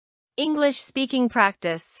English speaking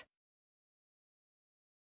practice.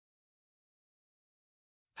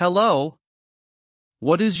 Hello.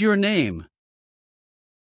 What is your name?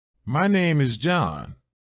 My name is John.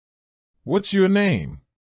 What's your name?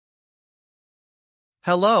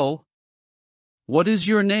 Hello. What is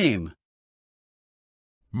your name?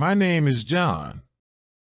 My name is John.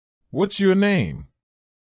 What's your name?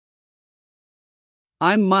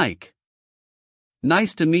 I'm Mike.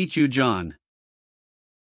 Nice to meet you, John.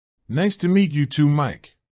 Nice to meet you too,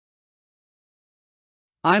 Mike.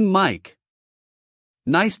 I'm Mike.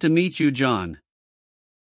 Nice to meet you, John.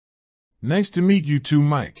 Nice to meet you too,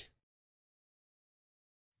 Mike.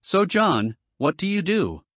 So, John, what do you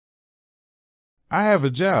do? I have a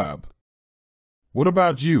job. What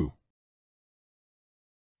about you?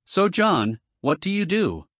 So, John, what do you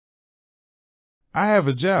do? I have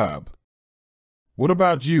a job. What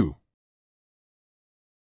about you?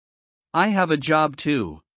 I have a job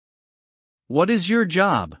too. What is your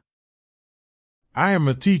job? I am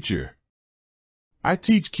a teacher. I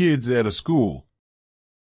teach kids at a school.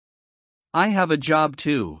 I have a job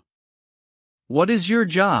too. What is your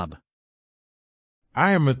job?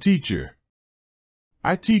 I am a teacher.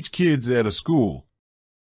 I teach kids at a school.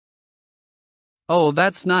 Oh,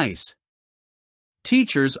 that's nice.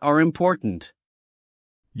 Teachers are important.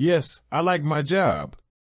 Yes, I like my job.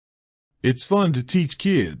 It's fun to teach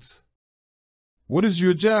kids. What is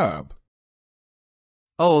your job?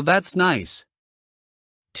 Oh, that's nice.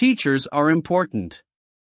 Teachers are important.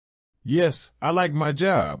 Yes, I like my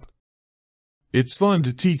job. It's fun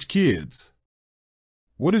to teach kids.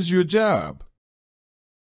 What is your job?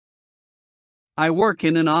 I work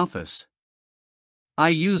in an office. I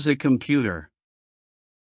use a computer.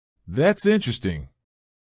 That's interesting.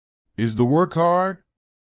 Is the work hard?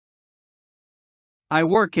 I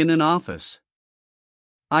work in an office.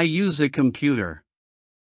 I use a computer.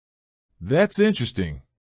 That's interesting.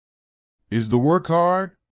 Is the work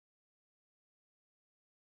hard?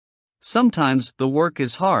 Sometimes the work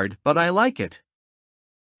is hard, but I like it.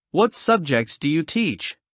 What subjects do you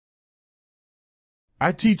teach?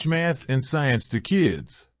 I teach math and science to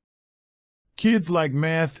kids. Kids like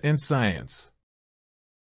math and science.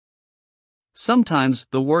 Sometimes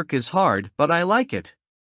the work is hard, but I like it.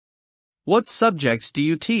 What subjects do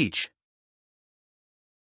you teach?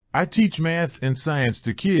 I teach math and science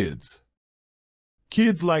to kids.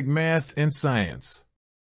 Kids like math and science.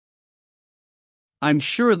 I'm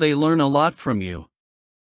sure they learn a lot from you.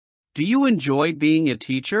 Do you enjoy being a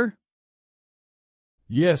teacher?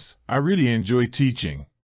 Yes, I really enjoy teaching.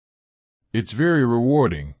 It's very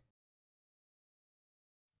rewarding.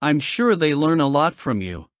 I'm sure they learn a lot from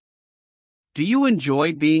you. Do you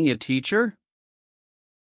enjoy being a teacher?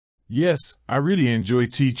 Yes, I really enjoy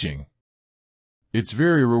teaching. It's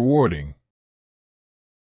very rewarding.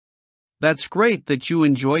 That's great that you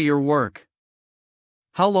enjoy your work.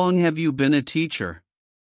 How long have you been a teacher?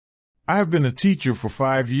 I have been a teacher for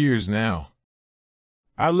 5 years now.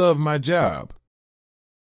 I love my job.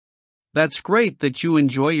 That's great that you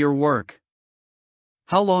enjoy your work.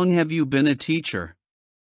 How long have you been a teacher?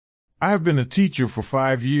 I have been a teacher for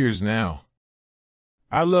 5 years now.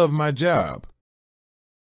 I love my job.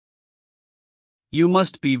 You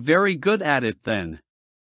must be very good at it then.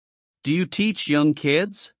 Do you teach young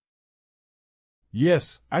kids?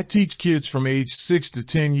 Yes, I teach kids from age 6 to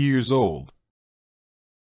 10 years old.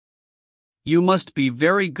 You must be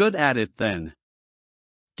very good at it then.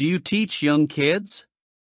 Do you teach young kids?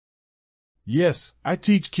 Yes, I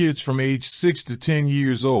teach kids from age 6 to 10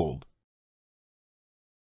 years old.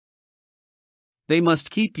 They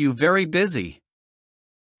must keep you very busy.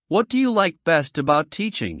 What do you like best about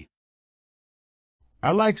teaching?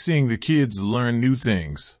 I like seeing the kids learn new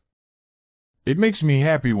things. It makes me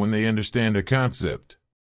happy when they understand a concept.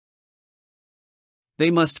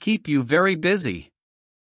 They must keep you very busy.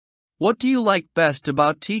 What do you like best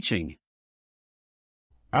about teaching?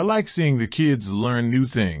 I like seeing the kids learn new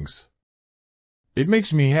things. It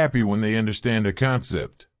makes me happy when they understand a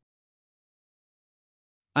concept.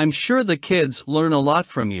 I'm sure the kids learn a lot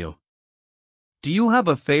from you. Do you have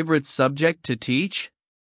a favorite subject to teach?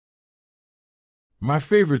 My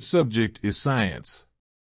favorite subject is science.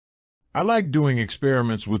 I like doing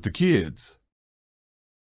experiments with the kids.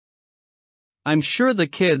 I'm sure the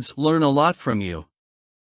kids learn a lot from you.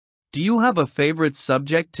 Do you have a favorite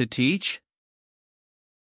subject to teach?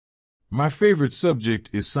 My favorite subject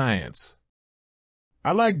is science.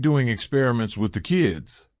 I like doing experiments with the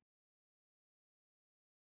kids.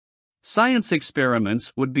 Science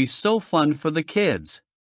experiments would be so fun for the kids.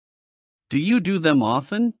 Do you do them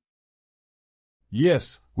often?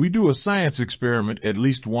 Yes, we do a science experiment at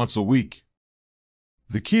least once a week.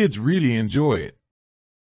 The kids really enjoy it.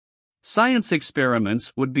 Science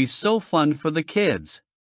experiments would be so fun for the kids.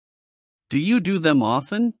 Do you do them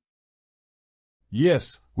often?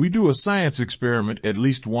 Yes, we do a science experiment at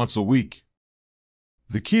least once a week.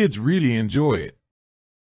 The kids really enjoy it.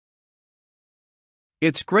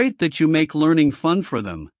 It's great that you make learning fun for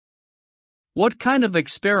them. What kind of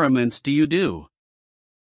experiments do you do?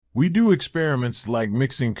 We do experiments like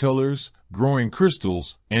mixing colors, growing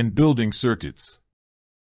crystals, and building circuits.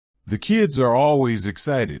 The kids are always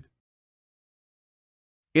excited.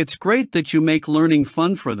 It's great that you make learning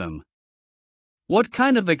fun for them. What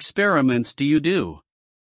kind of experiments do you do?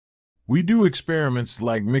 We do experiments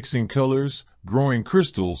like mixing colors, growing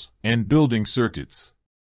crystals, and building circuits.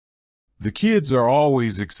 The kids are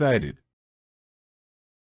always excited.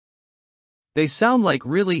 They sound like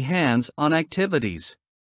really hands-on activities.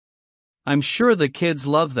 I'm sure the kids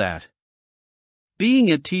love that.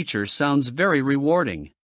 Being a teacher sounds very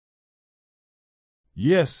rewarding.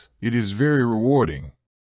 Yes, it is very rewarding.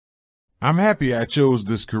 I'm happy I chose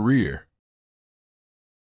this career.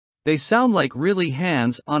 They sound like really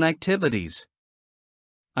hands-on activities.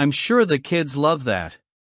 I'm sure the kids love that.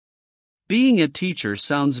 Being a teacher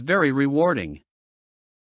sounds very rewarding.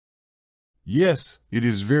 Yes, it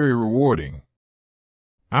is very rewarding.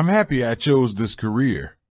 I'm happy I chose this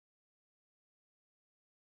career.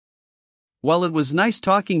 Well, it was nice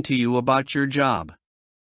talking to you about your job.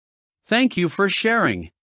 Thank you for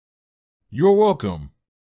sharing. You're welcome.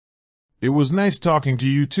 It was nice talking to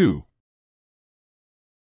you too.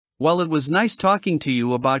 Well, it was nice talking to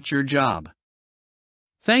you about your job.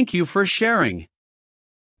 Thank you for sharing.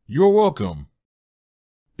 You're welcome.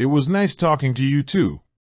 It was nice talking to you too.